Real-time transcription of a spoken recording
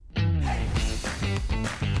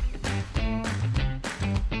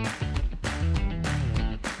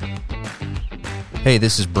Hey,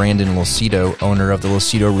 this is Brandon Lucido, owner of the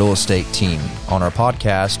Lucido Real Estate Team. On our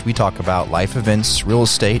podcast, we talk about life events, real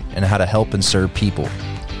estate, and how to help and serve people.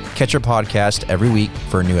 Catch our podcast every week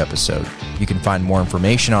for a new episode. You can find more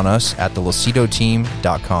information on us at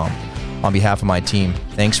thelucidoteam.com. On behalf of my team,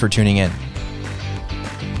 thanks for tuning in.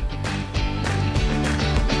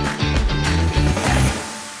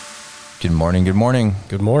 Good morning, good morning.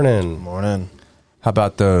 Good morning. Good morning. How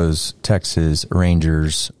about those Texas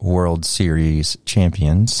Rangers World Series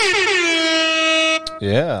champions?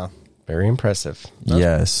 Yeah. Very impressive.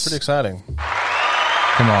 Yes. Pretty exciting.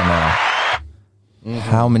 Come on now.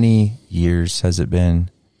 How many years has it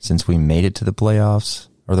been since we made it to the playoffs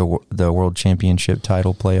or the World Championship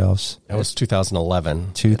title playoffs? That was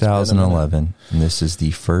 2011. 2011. And this is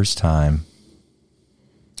the first time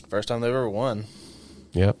First time they've ever won.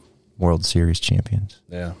 Yep. World Series champions.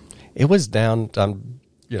 Yeah. It was down,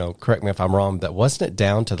 correct me if I'm wrong, but wasn't it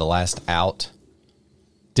down to the last out?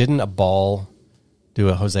 Didn't a ball do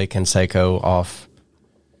a Jose Canseco off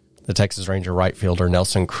the Texas Ranger right fielder,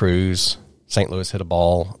 Nelson Cruz? St. Louis hit a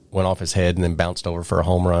ball, went off his head, and then bounced over for a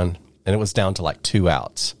home run. And it was down to like 2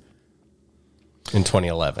 outs in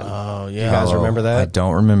 2011. Oh, yeah. You guys remember that? I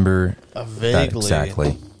don't remember Vaguely. that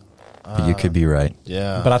exactly. But you could be right.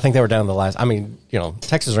 Yeah. But I think they were down to the last. I mean,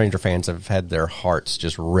 Texas Ranger fans have had their hearts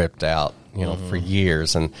just ripped out, for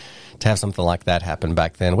years. And to have something like that happen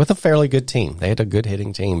back then with a fairly good team. They had a good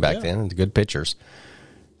hitting team back then and good pitchers.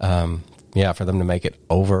 For them to make it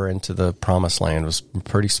over into the promised land was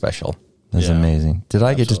pretty special. That's amazing. Did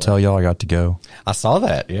I get to tell y'all I got to go? I saw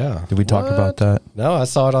that, yeah. Did we talk about that? No, I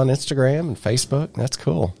saw it on Instagram and Facebook. That's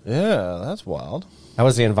cool. Yeah, that's wild. How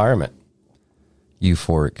was the environment?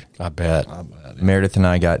 Euphoric. I bet. Meredith and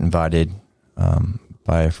I got invited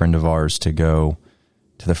by a friend of ours to go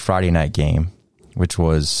to the Friday night game, which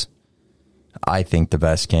was, I think, the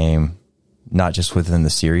best game, not just within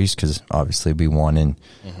the series, because obviously we won and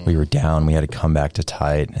we were down. We had to come back to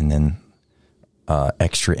tie it, and then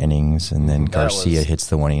extra innings, and then Garcia hits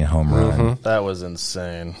the winning home run. That was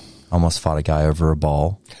insane. Almost fought a guy over a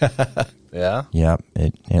ball. Yeah? Yep,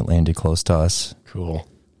 it landed close to us. Cool.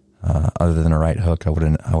 Other than a right hook, I would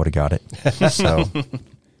have got it. So,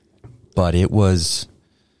 but it was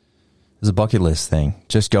a bucket list thing.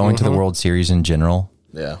 Just going to the World Series in general.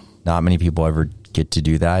 Yeah. Not many people ever get to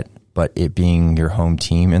do that, but it being your home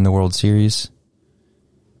team in the World Series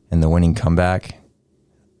and the winning comeback,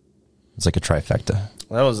 it's like a trifecta.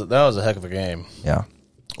 That was a heck of a game. Yeah.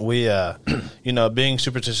 We, being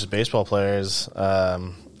superstitious baseball players,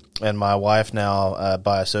 and my wife now,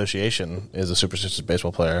 by association, is a superstitious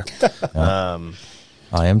baseball player.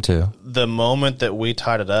 I am too. The moment that we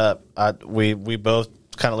tied it up, we both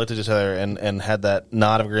kind of looked at each other and had that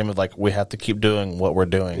nod of agreement of like, we have to keep doing what we're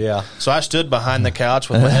doing. Yeah. So I stood behind the couch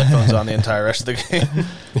with my headphones on the entire rest of the game.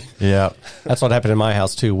 Yeah. That's what happened in my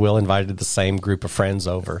house, too. Will invited the same group of friends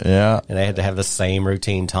over. Yeah. And they had to have the same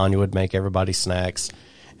routine. Tanya would make everybody snacks,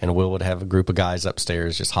 and Will would have a group of guys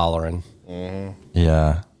upstairs just hollering.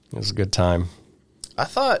 Yeah. It was a good time. I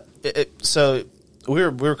thought so. We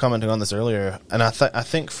were commenting on this earlier, and I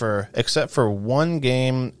think except for one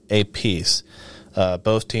game apiece,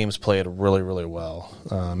 both teams played really, really well.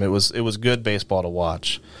 It was good baseball to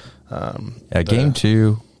watch. Game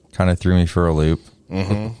 2 kind of threw me for a loop.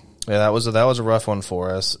 Mm-hmm. Yeah, that was a rough one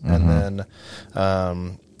for us. And then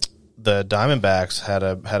the Diamondbacks had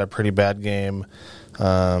a pretty bad game.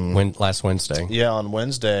 Last Wednesday. Yeah, on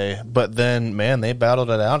Wednesday. But then, man, they battled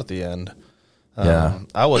it out at the end.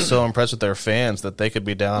 I was so impressed with their fans that they could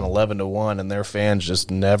be down 11-1, and their fans just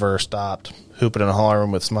never stopped hooping and hollering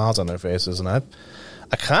with smiles on their faces. And I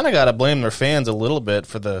kind of got to blame their fans a little bit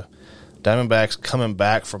for the Diamondbacks coming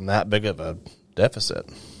back from that big of a deficit.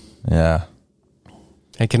 Yeah.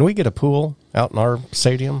 Hey, can we get a pool out in our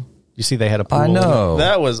stadium? You see they had a pool. I know.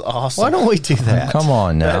 That was awesome. Why don't we do that? Come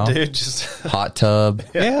on now. That dude just Hot tub.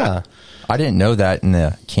 Yeah. I didn't know that in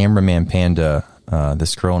the cameraman panda,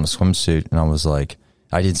 this girl in a swimsuit, and I was like,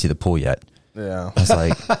 I didn't see the pool yet. Yeah. I was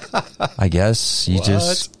like, I guess you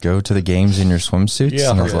just go to the games in your swimsuits.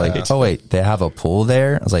 Yeah. And I was like, oh, wait, they have a pool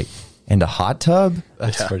there? I was like, and a hot tub?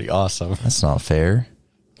 That's pretty awesome. That's not fair.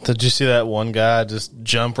 Did you see that one guy just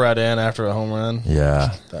jump right in after a home run?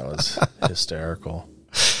 Yeah. That was hysterical.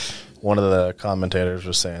 One of the commentators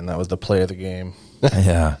was saying that was the play of the game.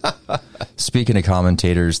 Yeah. Speaking of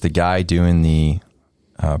commentators, the guy doing the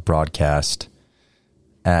broadcast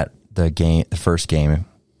at the first game,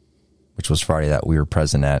 which was Friday that we were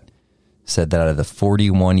present at, said that out of the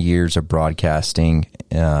 41 years of broadcasting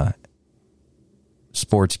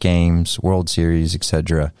sports games, World Series,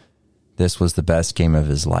 etc., this was the best game of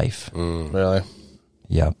his life. Really?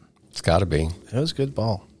 Yep. It's got to be. It was good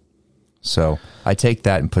ball. So I take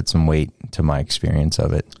that and put some weight to my experience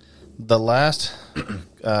of it. The last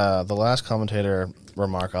commentator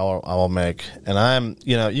remark I will make, and I'm,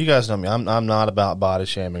 you guys know me. I'm not about body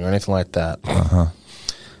shaming or anything like that.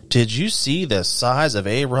 Did you see the size of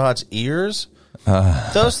A-Rod's ears?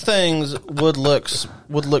 Those things would look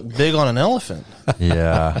big on an elephant.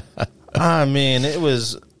 Yeah. I mean, it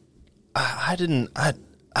was. I didn't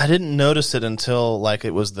notice it until like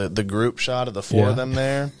it was the group shot of the four of them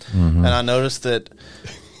there, and I noticed that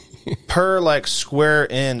per like square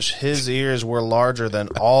inch, his ears were larger than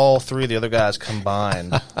all three of the other guys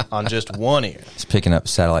combined on just one ear. It's picking up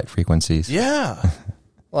satellite frequencies. Yeah,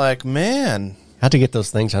 like man, How'd to get those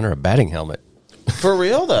things under a batting helmet? for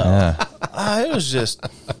real though. Yeah. It was just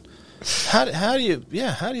how do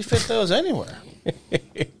you fit those anywhere?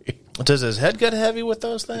 Does his head get heavy with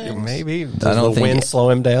those things? Maybe. Does don't the think wind it- slow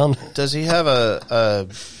him down? Does he have a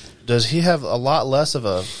lot less of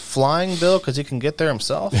a flying bill because he can get there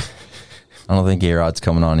himself? I don't think A-Rod's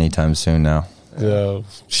coming on anytime soon now. No.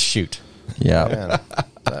 Shoot. Yeah. Man,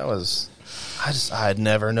 that was I had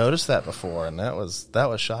never noticed that before, and that was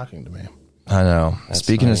shocking to me. I know. That's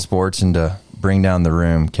Speaking funny. of sports and to bring down the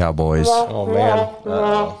room, Cowboys. Oh, man.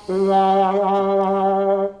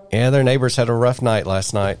 Yeah, their neighbors had a rough night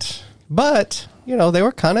last night. But, they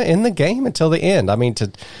were kind of in the game until the end. I mean,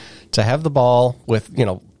 to have the ball with,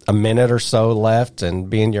 a minute or so left and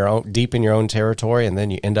be in deep in your own territory, and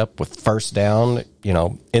then you end up with first down,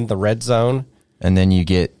 in the red zone. And then you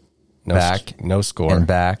get back No score. and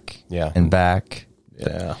back Yeah. and back.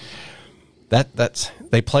 Yeah. That's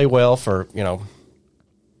they play well for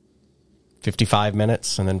 55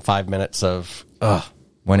 minutes and then 5 minutes of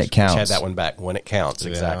When it counts. had that one back when it counts.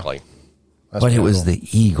 Exactly. That's But it was brutal.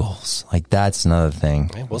 the Eagles. Like, that's another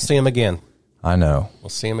thing. We'll see him again. I know. We'll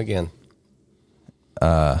see him again.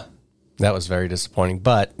 That was very disappointing,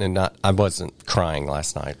 but I wasn't crying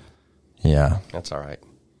last night. Yeah. That's all right.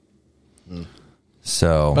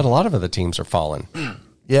 So, But a lot of other teams are falling.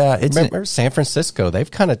 yeah, it's Remember San Francisco? They've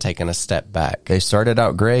kind of taken a step back. they started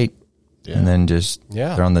out great and then just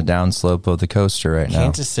they're on the downslope of the coaster right now.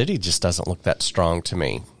 Kansas City just doesn't look that strong to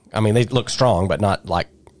me. I mean, they look strong, but not like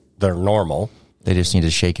they're normal. They just need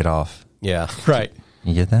to shake it off. Yeah, right.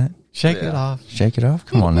 You get that? Shake it off. Shake it off?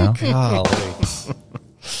 Come on now. Golly.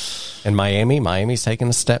 And Miami's taking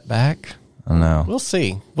a step back. I know. We'll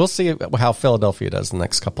see. We'll see how Philadelphia does in the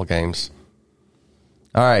next couple games.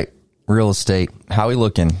 All right. Real estate. How we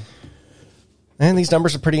looking? And these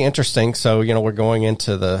numbers are pretty interesting. So, we're going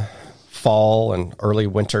into the fall and early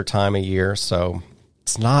winter time of year. So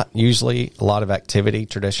it's not usually a lot of activity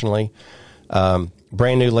traditionally.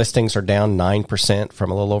 Brand new listings are down 9%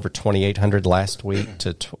 from a little over 2,800 last week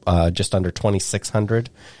to just under 2,600.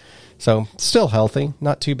 So still healthy,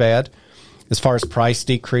 not too bad. As far as price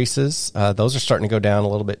decreases, those are starting to go down a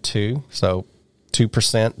little bit too. So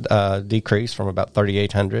 2% decrease from about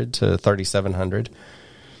 3,800 to 3,700.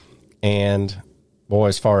 And boy,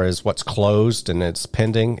 as far as what's closed and it's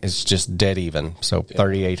pending, it's just dead even. So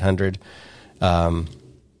 3,800.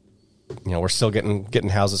 We're still getting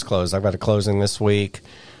houses closed. I've got a closing this week.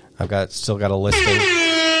 Still got a listing.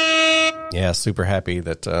 Yeah, super happy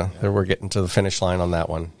that we're getting to the finish line on that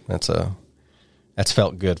one. That's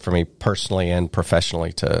felt good for me personally and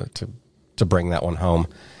professionally to bring that one home.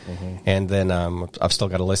 Mm-hmm. And then I've still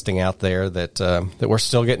got a listing out there that we're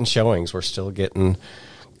still getting showings. We're still getting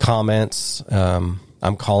comments.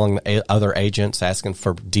 I'm calling other agents asking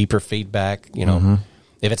for deeper feedback.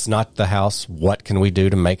 If it's not the house, what can we do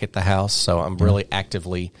to make it the house? So I'm really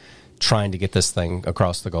actively trying to get this thing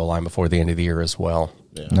across the goal line before the end of the year as well.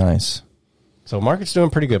 Yeah. Nice. So market's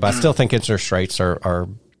doing pretty good, but I still think interest rates are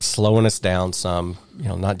slowing us down some.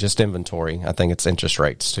 Not just inventory. I think it's interest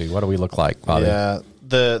rates too. What do we look like, Bobby? Yeah,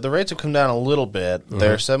 the rates have come down a little bit.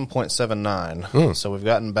 They're 7.79, so we've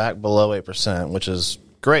gotten back below 8%, which is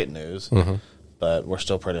great news. But we're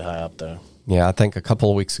still pretty high up there. Yeah, I think a couple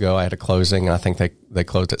of weeks ago I had a closing, and I think they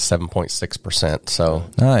closed at 7.6%. So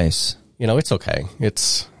Nice. it's okay.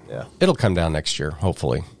 It'll come down next year,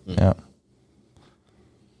 hopefully. Yeah.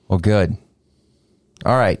 Well, good.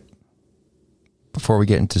 All right. Before we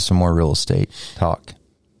get into some more real estate talk,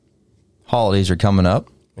 holidays are coming up.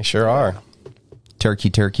 They sure are.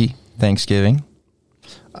 Turkey, Thanksgiving.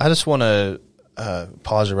 I just want to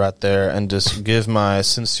pause you right there and just give my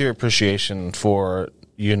sincere appreciation for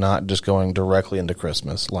you not just going directly into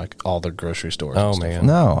Christmas like all the grocery stores. Oh, and stuff. man.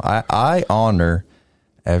 No, I honor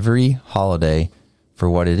every holiday for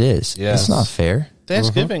what it is. Yes. It's not fair.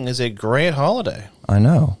 Thanksgiving is a great holiday. I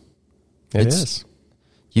know. It It's- is.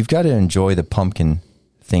 You've got to enjoy the pumpkin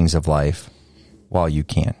things of life while you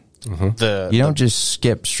can. You don't just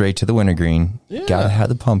skip straight to the wintergreen. Yeah. Got to have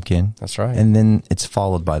the pumpkin. That's right. And then it's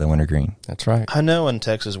followed by the wintergreen. That's right. I know in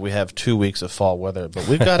Texas we have 2 weeks of fall weather, but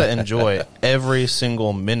we've got to enjoy every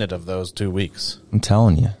single minute of those 2 weeks. I'm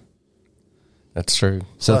telling you. That's true.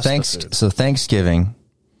 So Plus the food. So Thanksgiving,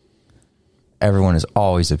 everyone is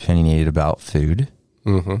always opinionated about food.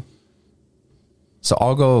 Mm-hmm. So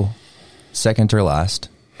I'll go second or last.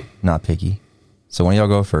 Not picky. So when y'all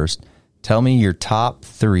go first, tell me your top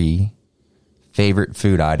 3 favorite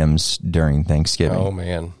food items during Thanksgiving. Oh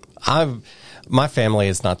man, my family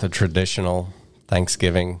is not the traditional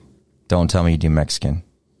Thanksgiving. Don't tell me you do Mexican.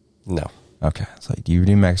 No. Okay. It's like, do you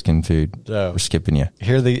do Mexican food? No. We're skipping you.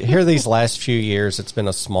 Here these last few years, it's been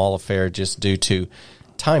a small affair just due to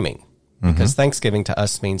timing. Because Thanksgiving to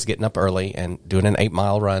us means getting up early and doing an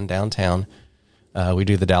 8-mile run downtown. We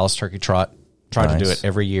do the Dallas Turkey Trot. Try to do Nice. it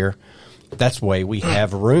every year. That's why we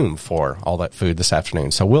have room for all that food this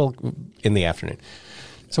afternoon. So we'll go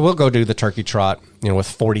do the turkey trot, with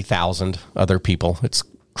 40,000 other people. It's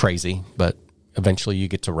crazy, but eventually you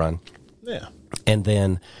get to run. Yeah. And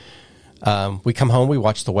then we come home, we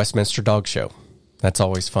watch the Westminster Dog Show. That's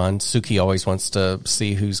always fun. Suki always wants to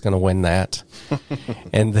see who's going to win that.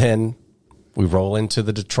 And then we roll into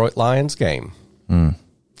the Detroit Lions game. And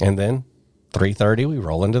then 3:30, we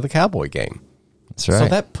roll into the Cowboy game. That's right. So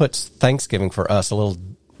that puts Thanksgiving for us a little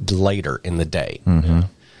later in the day.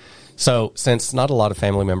 So since not a lot of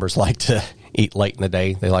family members like to eat late in the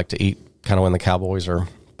day, they like to eat kind of when the Cowboys are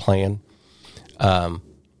playing.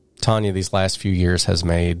 Tanya, these last few years, has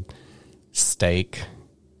made steak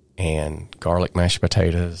and garlic mashed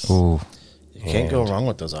potatoes. Ooh. You can't go wrong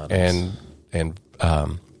with those items. And I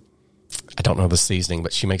don't know the seasoning,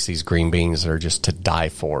 but she makes these green beans that are just to die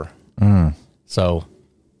for. So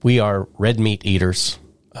we are red meat eaters.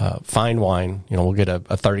 Fine wine, we'll get a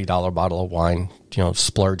 $30 bottle of wine,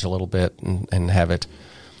 splurge a little bit and have it.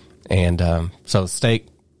 And so steak,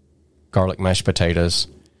 garlic mashed potatoes.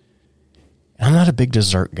 I'm not a big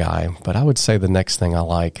dessert guy, but I would say the next thing I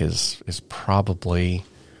like is probably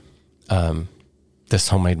this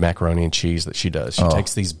homemade macaroni and cheese that she does. She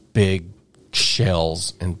takes these big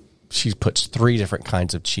shells and she puts 3 different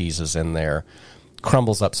kinds of cheeses in there,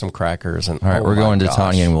 crumbles up some crackers, and All right, we're going to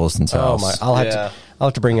Tanya and Wilson's house. I'll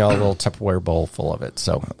have to bring y'all a little Tupperware bowl full of it.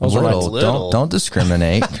 So those are my little. Don't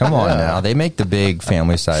discriminate. Come on now. They make the big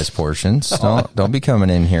family size portions. Don't be coming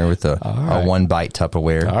in here with a 1-bite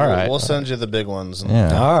Tupperware. All right. We'll send you the big ones.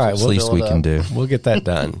 Yeah. All right, It's the least we can do. We'll get that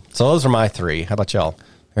done. So those are my 3. How about y'all?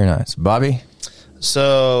 Very nice. Bobby?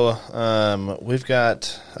 So we've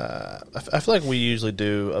got, I feel like we usually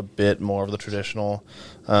do a bit more of the traditional.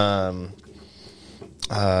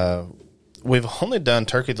 We've only done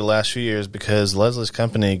turkey the last few years because Leslie's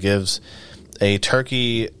company gives a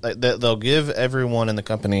turkey. They'll give everyone in the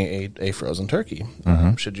company a frozen turkey,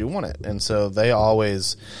 should you want it. And so they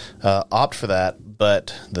always opt for that.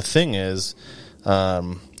 But the thing is,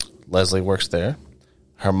 Leslie works there.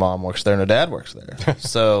 Her mom works there and her dad works there.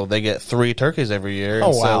 So they get 3 turkeys every year. Oh,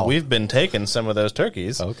 wow. So we've been taking some of those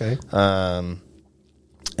turkeys. Okay. So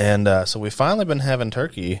we've finally been having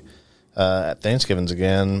turkey at Thanksgivings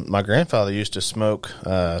again. My grandfather used to smoke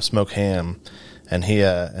ham, and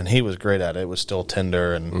he was great at it. It was still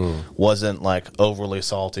tender and wasn't like overly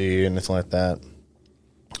salty or anything like that.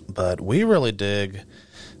 But we really dig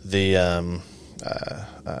the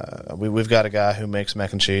we've got a guy who makes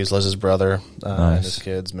mac and cheese. Liz's brother and his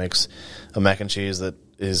kids makes a mac and cheese that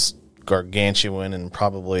is gargantuan and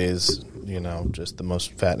probably is just the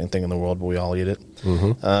most fattening thing in the world, but we all eat it.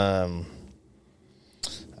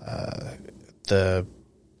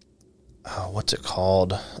 What's it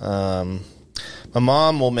called? My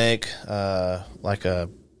mom will make like a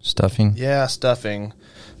Stuffing? stuffing,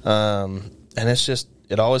 and it's just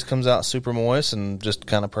it always comes out super moist and just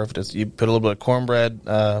kind of perfect. You put a little bit of cornbread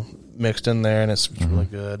mixed in there, and it's really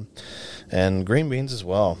good, and green beans as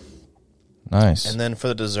well. Nice. And then for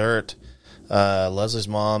the dessert, Leslie's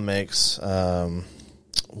mom makes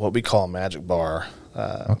what we call a magic bar.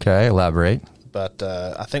 Okay, elaborate. But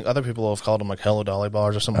I think other people have called them like Hello Dolly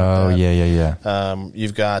bars or something Oh, like that. yeah.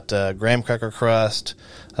 You've got graham cracker crust,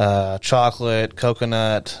 chocolate,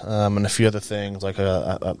 coconut, and a few other things, like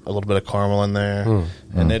a little bit of caramel in there.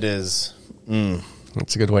 And it is...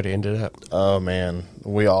 That's a good way to end it up. Oh, man.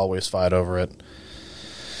 We always fight over it.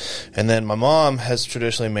 And then my mom has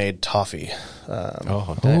traditionally made toffee.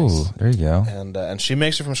 Nice. Ooh, there you go. And she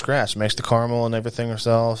makes it from scratch. She makes the caramel and everything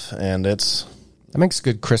herself, and it's... That makes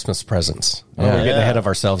good Christmas presents. Yeah. We're getting ahead of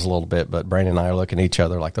ourselves a little bit, but Brandon and I are looking at each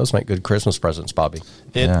other like, those make good Christmas presents, Bobby.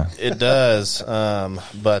 It does,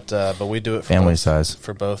 but we do it for Family size.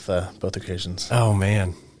 for both occasions. Oh,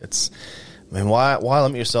 man. I mean, why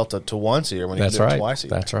limit yourself to once a year when you That's can do right. it twice a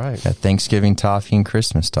year? That's right. Got Thanksgiving toffee and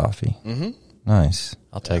Christmas toffee. Mm-hmm. Nice.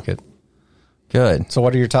 I'll take it. Good. So,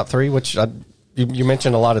 what are your top three? You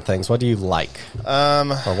mentioned a lot of things. What do you like?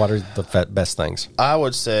 Or what are the best things? I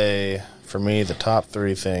would say for me, the top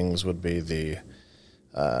three things would be the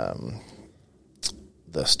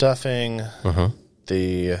stuffing,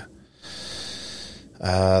 the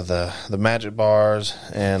magic bars,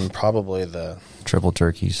 and probably the Triple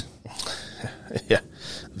turkeys.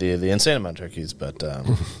 the insane amount of turkeys, but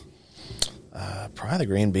probably the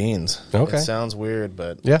green beans. Okay. It sounds weird,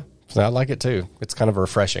 but Yeah, I like it too. It's kind of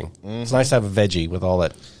refreshing. It's nice to have a veggie with all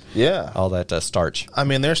that starch. I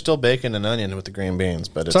mean, there's still bacon and onion with the green beans,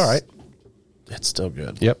 but It's all right. It's still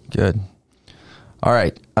good. Yep. Good. All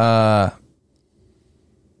right.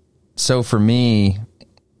 So for me,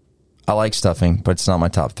 I like stuffing, but it's not my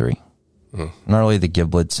top three. I'm not really the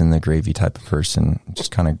giblets and the gravy type of person. It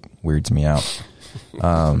just kind of weirds me out.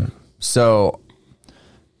 So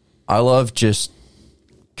I love just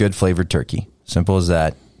good flavored turkey. Simple as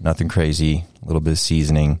that. Nothing crazy. A little bit of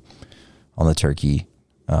seasoning on the turkey.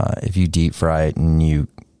 If you deep fry it and you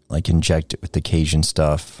like inject it with the Cajun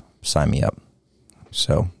stuff, sign me up.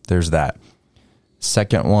 So there's that.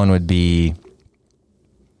 Second one would be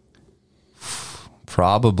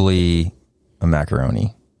probably a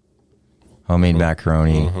macaroni. Homemade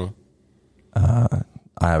macaroni. I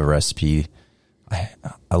have a recipe.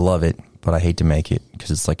 I love it, but I hate to make it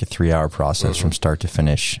because it's like a 3-hour process from start to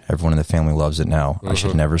finish. Everyone in the family loves it now. I should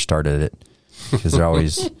have never started it because they're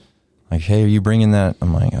always like, "Hey, are you bringing that?"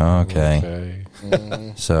 I'm like, "Oh, okay."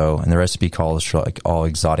 So, and the recipe calls for like all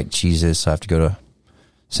exotic cheeses. So I have to go to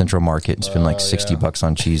Central Market and spend like $60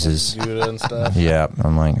 on cheeses. Gouda and stuff. Yeah,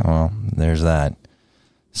 I'm like, well, there's that.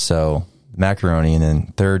 So macaroni, and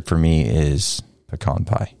then third for me is pecan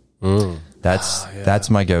pie. That's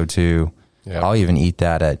my go-to. Yeah. I'll even eat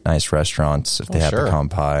that at nice restaurants if they have pecan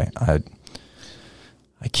pie.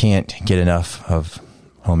 I can't get enough of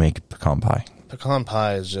homemade pecan pie. Pecan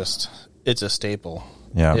pie is it's a staple.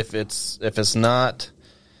 Yeah. If it's not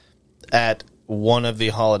at one of the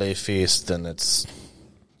holiday feasts, then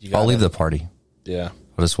I'll leave the party. Yeah.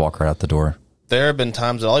 I'll just walk right out the door. There have been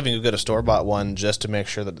times that I'll even go get a store-bought one just to make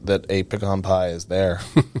sure that a pecan pie is there.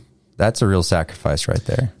 That's a real sacrifice right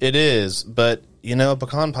there. It is, but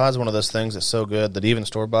pecan pie is one of those things that's so good that even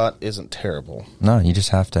store-bought isn't terrible. No, you just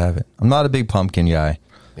have to have it. I'm not a big pumpkin guy.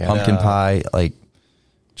 Yeah. Pumpkin pie, like,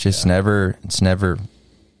 it's never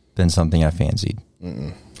been something I fancied.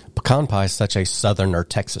 Pecan pie is such a Southern or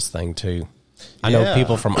Texas thing, too. I know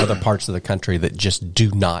people from other parts of the country that just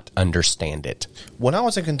do not understand it. When I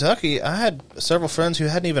was in Kentucky, I had several friends who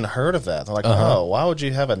hadn't even heard of that. They're like, "Oh, why would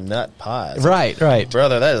you have a nut pie?" It's like, Right.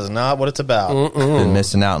 brother, that is not what it's about. Been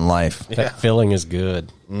missing out in life. That filling is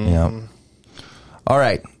good. Yeah. All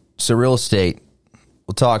right. So real estate.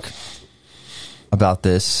 We'll talk about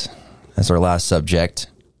this as our last subject.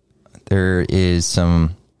 There is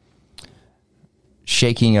some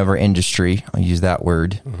shaking of our industry. I'll use that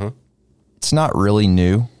word. It's not really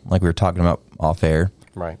new, like we were talking about off air,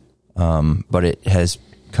 Right. but it has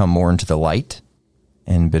come more into the light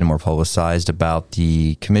and been more publicized about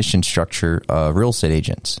the commission structure of real estate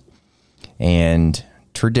agents. And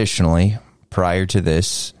traditionally, prior to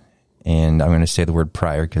this, and I'm going to say the word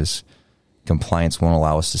prior because compliance won't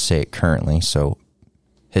allow us to say it currently. So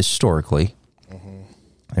historically,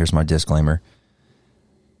 here's my disclaimer.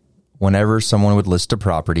 Whenever someone would list a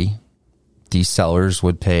property, the sellers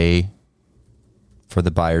would pay for the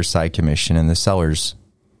buyer's side commission and the seller's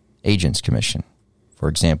agent's commission. For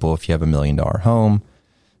example, if you have $1 million home,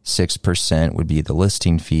 6% would be the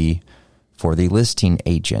listing fee for the listing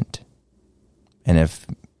agent. And if,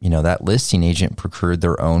 that listing agent procured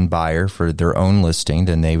their own buyer for their own listing,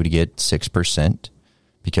 then they would get 6%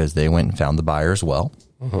 because they went and found the buyer as well.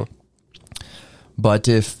 But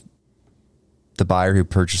if the buyer who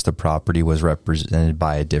purchased the property was represented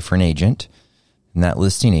by a different agent, and that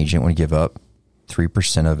listing agent would give up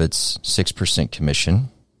 3% of its 6% commission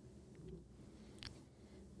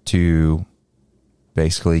to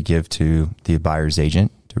basically give to the buyer's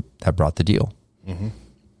agent that brought the deal.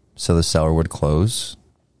 So the seller would close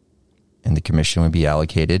and the commission would be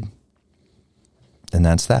allocated. And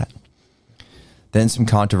that's that. Then some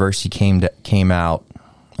controversy came out,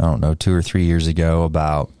 I don't know, 2 or 3 years ago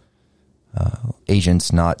about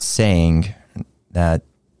agents not saying that,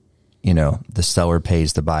 the seller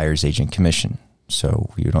pays the buyer's agent commission. So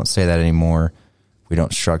we don't say that anymore. We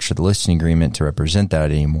don't structure the listing agreement to represent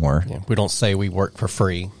that anymore. Yeah, we don't say we work for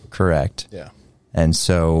free. Correct. Yeah. And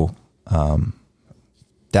so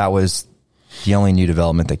that was the only new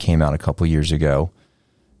development that came out a couple years ago.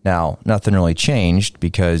 Now, nothing really changed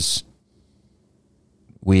because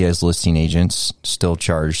we as listing agents still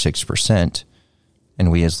charge 6%,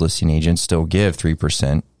 and we as listing agents still give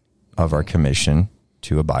 3% of our commission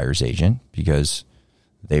to a buyer's agent because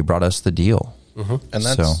they brought us the deal. And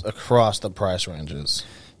that's across the price ranges.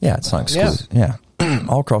 Yeah, it's not exclusive. Yeah.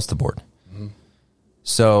 All across the board.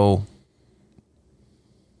 So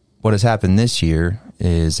what has happened this year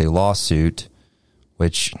is a lawsuit,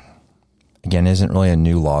 which, again, isn't really a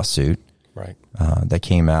new lawsuit. Right. That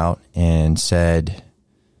came out and said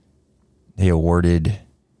they're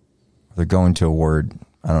going to award,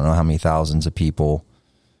 I don't know how many thousands of people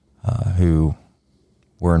who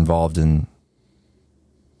were involved in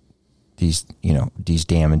these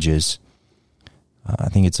damages. I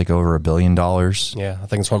think it's like over $1 billion. Yeah, I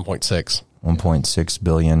think it's 1.6. 1.6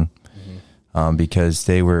 billion, because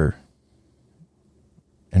they were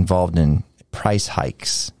involved in price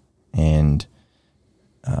hikes, and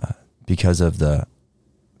because of the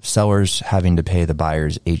sellers having to pay the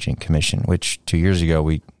buyer's agent commission, which 2 years ago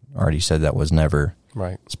we already said that was never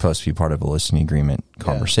supposed to be part of a listing agreement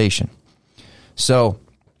conversation. So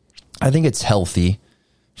I think it's healthy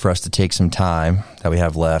for us to take some time that we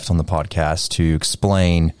have left on the podcast to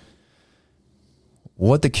explain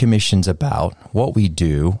what the commission's about, what we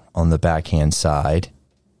do on the backhand side,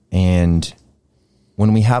 and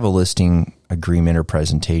when we have a listing agreement or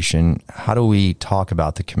presentation, how do we talk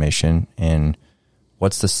about the commission and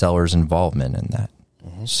what's the seller's involvement in that?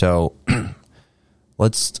 So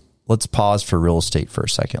let's pause for real estate for a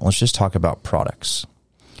second. Let's just talk about products.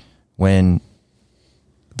 When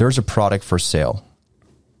there's a product for sale,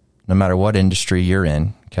 no matter what industry you're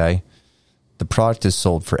in, okay, the product is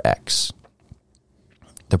sold for X.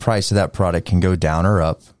 The price of that product can go down or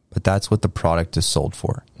up, but that's what the product is sold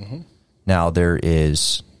for. Now, there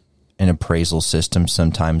is an appraisal system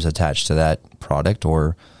sometimes attached to that product,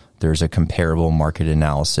 or there's a comparable market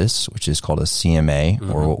analysis, which is called a CMA,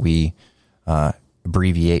 or what we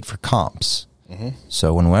abbreviate for comps.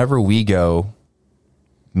 So whenever we go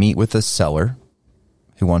meet with a seller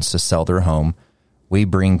who wants to sell their home, we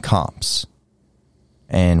bring comps,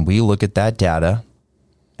 and we look at that data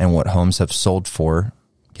and what homes have sold for,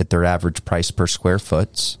 get their average price per square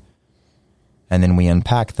foot, and then we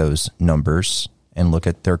unpack those numbers and look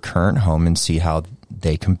at their current home and see how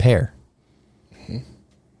they compare.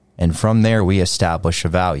 And from there, we establish a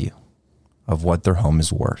value of what their home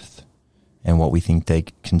is worth and what we think they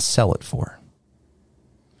can sell it for.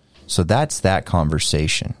 So that's that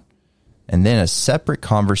conversation. And then a separate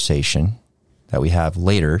conversation that we have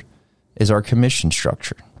later is our commission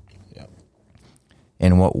structure.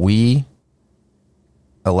 And what we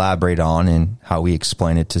elaborate on and how we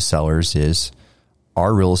explain it to sellers is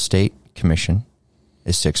our real estate commission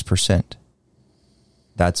is 6%.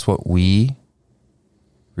 That's what we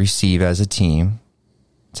receive as a team.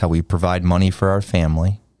 It's how we provide money for our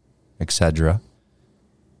family, etc.,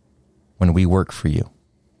 when we work for you.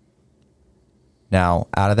 Now,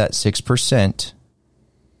 out of that 6%,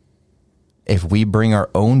 if we bring our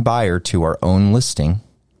own buyer to our own listing,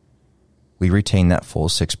 we retain that full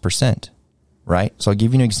 6%, right? So I'll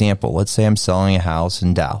give you an example. Let's say I'm selling a house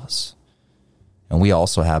in Dallas, and we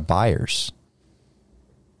also have buyers,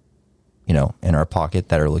 in our pocket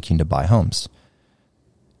that are looking to buy homes.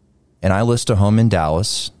 And I list a home in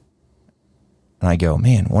Dallas, and I go,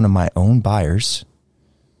 man, one of my own buyers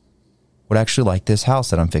would actually like this house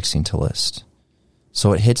that I'm fixing to list.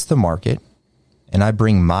 So it hits the market, and I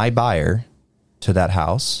bring my buyer to that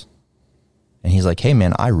house, and he's like, hey,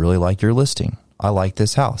 man, I really like your listing. I like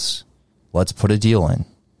this house. Let's put a deal in.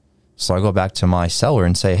 So I go back to my seller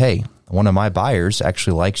and say, hey, one of my buyers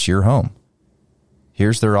actually likes your home.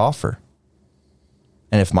 Here's their offer.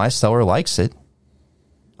 And if my seller likes it,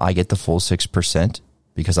 I get the full 6%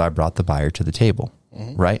 because I brought the buyer to the table,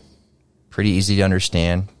 right? Pretty easy to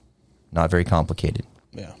understand, not very complicated.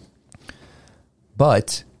 Yeah.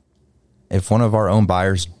 But if one of our own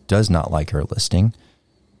buyers does not like our listing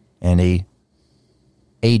and a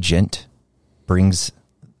agent brings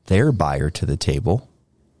their buyer to the table,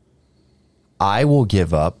 I will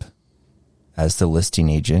give up, as the listing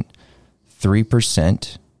agent,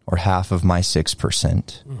 3% or half of my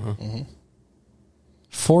 6%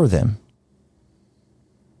 for them.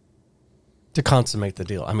 To consummate the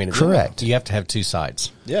deal. I mean, correct. You have to have two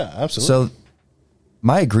sides. Yeah, absolutely. So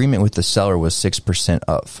my agreement with the seller was 6%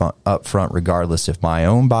 up front, regardless if my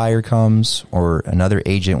own buyer comes or another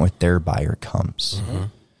agent with their buyer comes.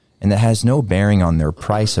 And that has no bearing on their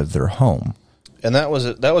price of their home. And that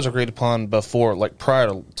was agreed upon before, like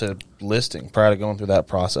prior to listing, prior to going through that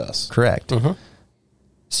process. Correct.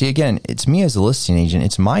 See, again, it's me as a listing agent.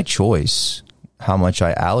 It's my choice how much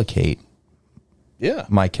I allocate Yeah.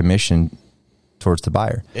 my commission towards the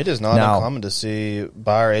buyer. It is not Now- uncommon to see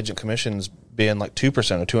buyer agent commissions being like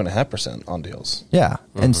 2% or 2.5% on deals. Yeah.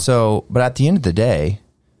 And so, but at the end of the day,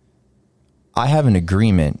 I have an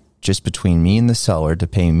agreement just between me and the seller to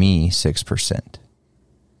pay me 6%.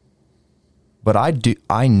 But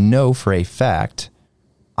I know for a fact,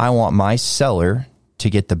 I want my seller to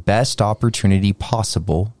get the best opportunity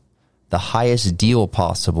possible, the highest deal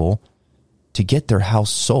possible to get their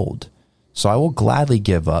house sold. So I will gladly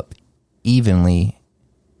give up evenly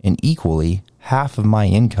and equally half of my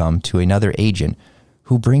income to another agent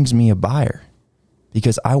who brings me a buyer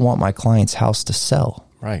because I want my client's house to sell.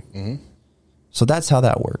 Right. So that's how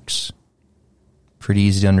that works. Pretty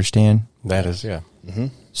easy to understand. That is, yeah.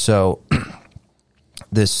 So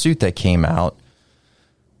this suit that came out,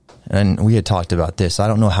 and we had talked about this. I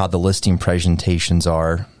don't know how the listing presentations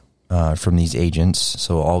are from these agents,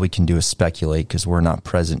 so all we can do is speculate because we're not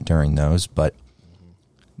present during those. But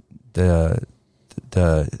the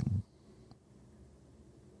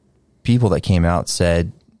people that came out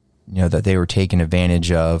said, that they were taken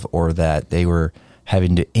advantage of, or that they were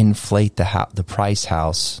having to inflate the price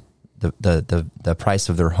the price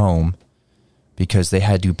of their home because they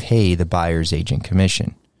had to pay the buyer's agent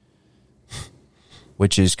commission,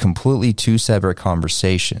 which is completely two separate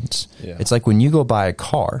conversations. Yeah. It's like when you go buy a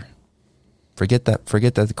car, forget that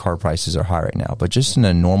the car prices are high right now, but just in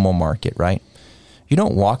a normal market, right? You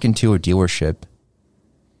don't walk into a dealership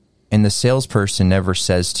and the salesperson never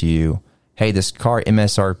says to you, hey, this car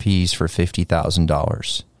MSRP is for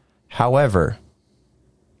 $50,000. However,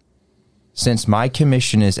 since my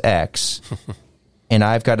commission is X and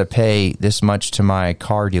I've got to pay this much to my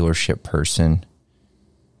car dealership person,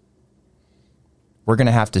 we're going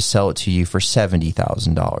to have to sell it to you for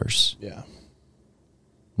 $70,000. Yeah.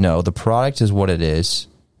 No, the product is what it is.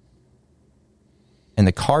 And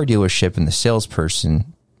the car dealership and the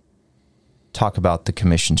salesperson talk about the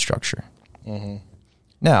commission structure.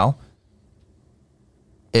 Now,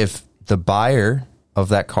 if the buyer of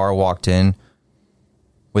that car walked in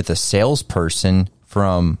with a salesperson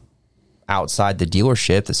from outside the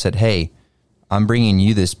dealership that said, hey, I'm bringing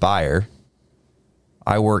you this buyer.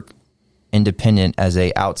 I work independent as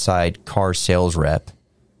a outside car sales rep.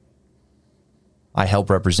 I help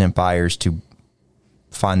represent buyers to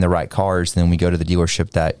find the right cars. Then we go to the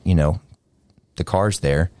dealership that, the car's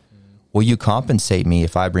there. Will you compensate me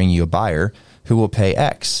if I bring you a buyer who will pay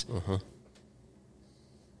X?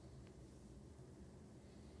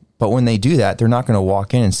 But when they do that, they're not going to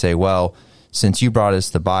walk in and say, well, since you brought us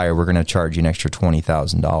the buyer, we're going to charge you an extra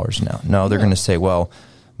 $20,000 now. No, they're going to say, well,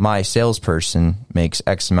 my salesperson makes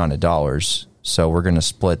X amount of dollars, so we're going to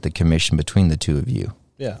split the commission between the two of you.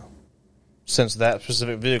 Yeah. Since that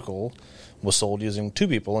specific vehicle was sold using two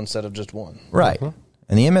people instead of just one. Right.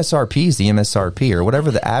 And the MSRP is the MSRP, or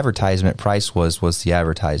whatever the advertisement price was the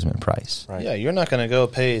advertisement price. Right. Yeah, you're not going to go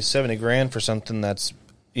pay $70,000 for something that's,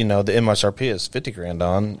 the MSRP is $50,000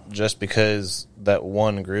 on just because that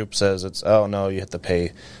one group says it's, oh no, you have to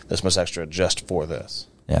pay this much extra just for this.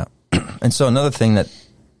 Yeah. And so another thing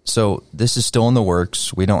so this is still in the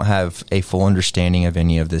works. We don't have a full understanding of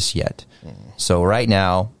any of this yet. So right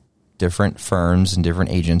now, different firms and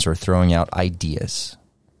different agents are throwing out ideas.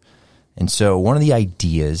 And so one of the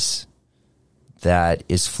ideas that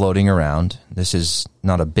is floating around, this is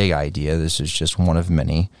not a big idea, this is just one of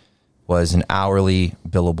many, was an hourly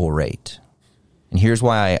billable rate. And here's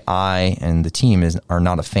why I and the team are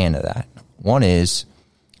not a fan of that. One is,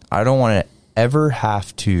 I don't want to ever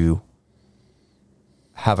have to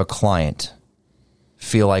have a client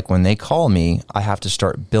feel like when they call me, I have to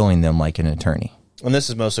start billing them like an attorney. And this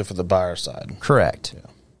is mostly for the buyer side. Correct.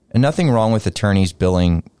 Yeah. And nothing wrong with attorneys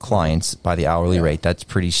billing clients by the hourly rate. That's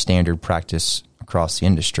pretty standard practice across the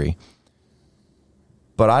industry.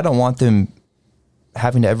 But I don't want them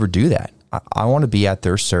having to ever do that. I want to be at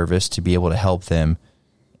their service to be able to help them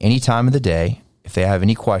any time of the day if they have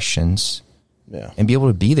any questions and be able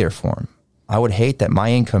to be there for them. I would hate that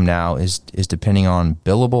my income now is depending on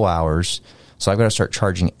billable hours. So I've got to start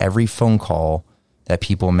charging every phone call that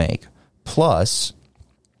people make. Plus,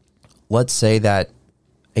 let's say that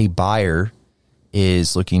a buyer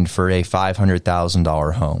is looking for a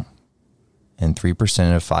 $500,000 home, and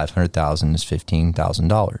 3% of $500,000 is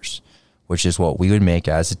 $15,000, which is what we would make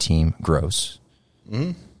as a team gross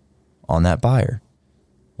on that buyer.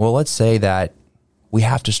 Well, let's say that we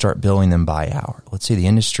have to start billing them by hour. Let's say the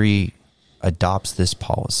industry adopts this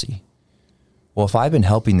policy. Well, if I've been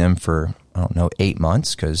helping them for, 8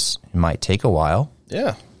 months, because it might take a while.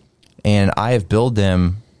 Yeah. And I have billed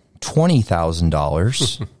them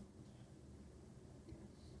 $20,000.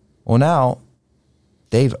 Well, now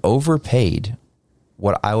they've overpaid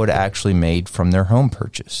what I would actually made from their home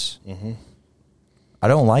purchase. Mm-hmm. I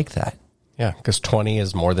don't like that. Yeah, because 20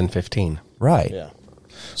 is more than 15. Right. Yeah.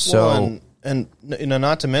 So, well, and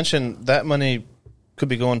not to mention that money could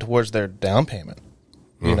be going towards their down payment.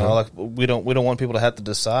 You know, like we don't want people to have to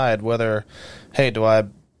decide whether, hey, do I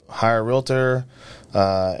hire a realtor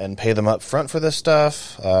and pay them up front for this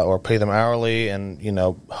stuff, or pay them hourly, and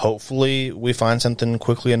hopefully we find something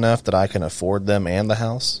quickly enough that I can afford them and the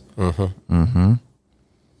house.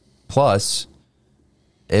 Plus,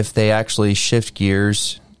 if they actually shift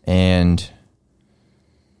gears, and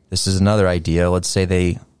this is another idea, let's say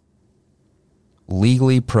they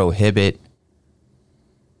legally prohibit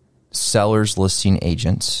sellers listing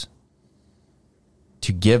agents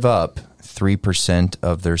to give up 3%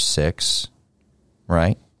 of their 6,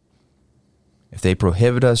 right? If they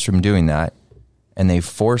prohibit us from doing that, and they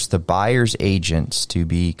force the buyer's agents to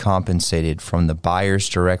be compensated from the buyers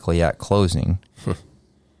directly at closing,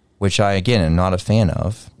 which I, again, am not a fan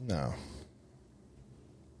of. No.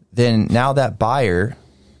 Then now that buyer,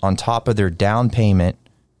 on top of their down payment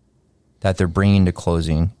that they're bringing to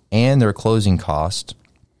closing and their closing cost,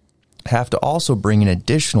 have to also bring an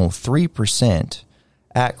additional 3%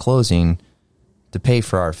 at closing to pay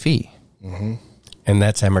for our fee. Mm-hmm. And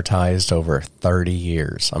that's amortized over 30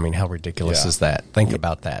 years. I mean, how ridiculous is that? Think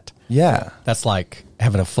about that. Yeah. That's like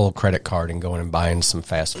having a full credit card and going and buying some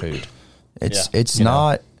fast food. It's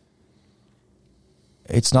not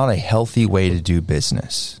a healthy way to do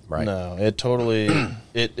business. Right. No, it totally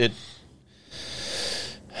it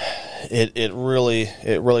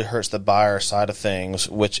really hurts the buyer side of things,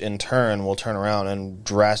 which in turn will turn around and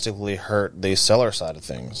drastically hurt the seller side of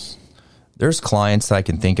things. There's clients that I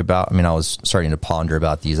can think about. I mean, I was starting to ponder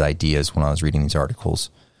about these ideas when I was reading these articles.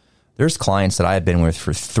 There's clients that I have been with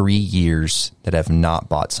for 3 years that have not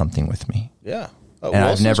bought something with me. Yeah. And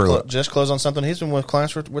I've never just closed on something. He's been with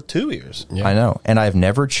clients for 2 years. Yeah. I know. And I've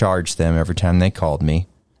never charged them every time they called me.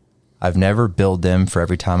 I've never billed them for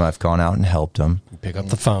every time I've gone out and helped them. Pick up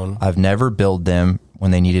the phone. I've never billed them when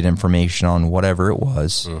they needed information on whatever it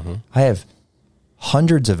was. Mm-hmm. I have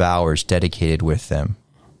hundreds of hours dedicated with them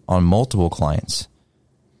on multiple clients.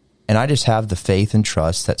 And I just have the faith and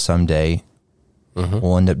trust that someday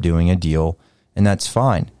we'll end up doing a deal, and that's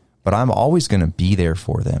fine. But I'm always going to be there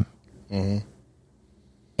for them. Mm-hmm.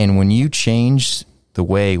 And when you change the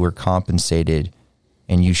way we're compensated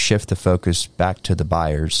and you shift the focus back to the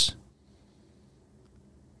buyers,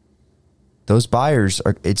 those buyers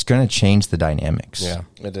it's going to change the dynamics. Yeah,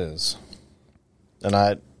 it is.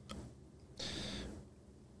 And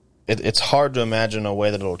it's hard to imagine a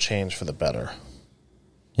way that it'll change for the better.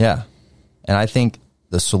 Yeah. And I think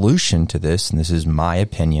the solution to this, and this is my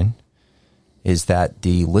opinion, is that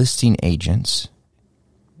the listing agents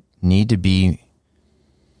need to be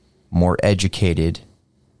more educated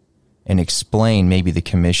and explain maybe the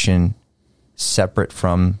commission separate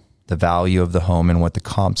from the value of the home and what the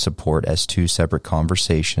comp support as 2 separate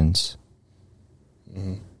conversations,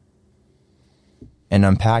 and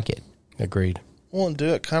unpack it. Agreed. Well, and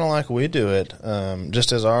do it kind of like we do it,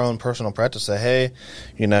 just as our own personal practice. Say, hey,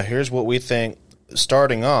 here's what we think,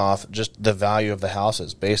 starting off, just the value of the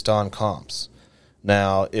houses based on comps.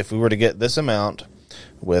 Now, if we were to get this amount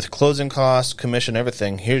with closing costs, commission,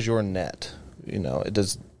 everything, here's your net.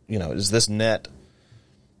 Is this net,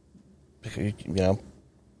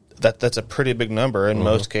 that's a pretty big number in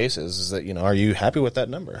most cases. Is that, are you happy with that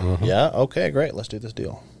number? Yeah. Okay, great. Let's do this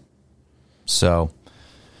deal. So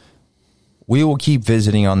we will keep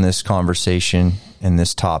visiting on this conversation and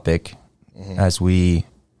this topic as we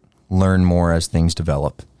learn more as things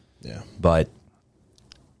develop. Yeah. But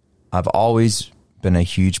I've always been a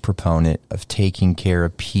huge proponent of taking care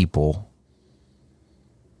of people,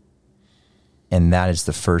 and that is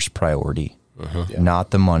the first priority,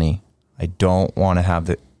 not the money. I don't want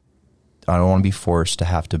to be forced to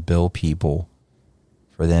have to bill people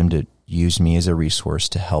for them to use me as a resource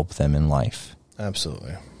to help them in life.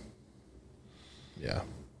 Absolutely. Yeah.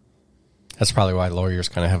 That's probably why lawyers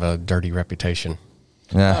kind of have a dirty reputation.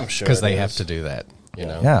 Yeah. I'm sure. Because they have to do that,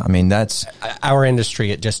 Yeah, I mean, that's... Our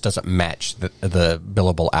industry, it just doesn't match the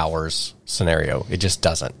billable hours scenario. It just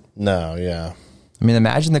doesn't. No, yeah. I mean,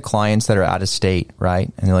 imagine the clients that are out of state,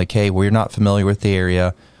 right? And they're like, hey, we're not familiar with the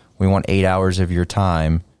area. We want 8 hours of your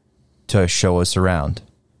time to show us around.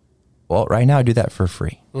 Well, right now I do that for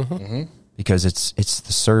free because it's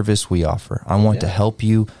the service we offer. I want to help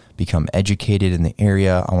you become educated in the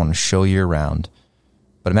area. I want to show you around.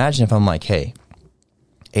 But imagine if I'm like, hey,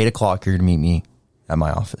 8 o'clock, you're going to meet me at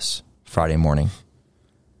my office Friday morning.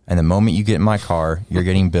 And the moment you get in my car, you're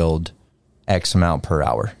getting billed X amount per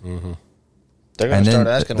hour. They're going And to then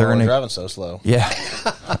start asking they're why we're gonna- driving so slow. Yeah,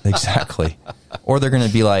 exactly. Or they're going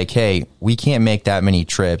to be like, hey, we can't make that many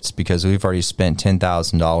trips because we've already spent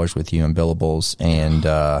 $10,000 with you in billables, and,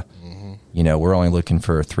 we're only looking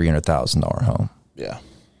for a $300,000 home. Yeah.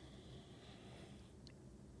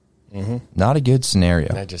 Not a good scenario.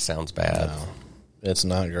 That just sounds bad. No, it's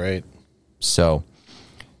not great. So,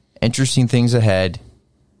 interesting things ahead.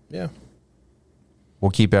 Yeah.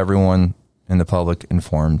 We'll keep everyone in the public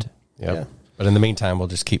informed. Yep. Yeah. But in the meantime, we'll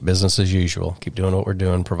just keep business as usual. Keep doing what we're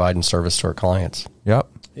doing, providing service to our clients. Yep.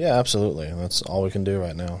 Yeah, absolutely. That's all we can do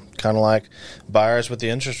right now. Kind of like buyers with the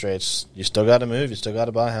interest rates. You still got to move. You still got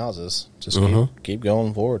to buy houses. Just keep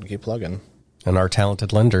going forward and keep plugging. And our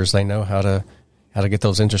talented lenders, they know how to get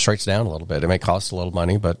those interest rates down a little bit. It may cost a little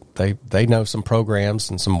money, but they know some programs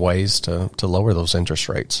and some ways to lower those interest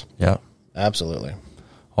rates. Yep. Absolutely.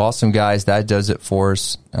 Awesome, guys. That does it for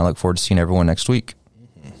us. I look forward to seeing everyone next week.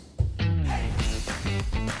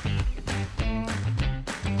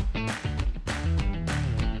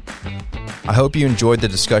 I hope you enjoyed the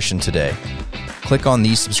discussion today. Click on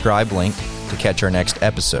the subscribe link to catch our next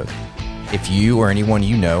episode. If you or anyone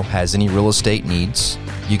you know has any real estate needs,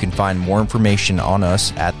 you can find more information on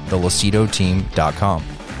us at thelacitoteam.com.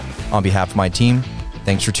 On behalf of my team,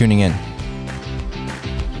 thanks for tuning in.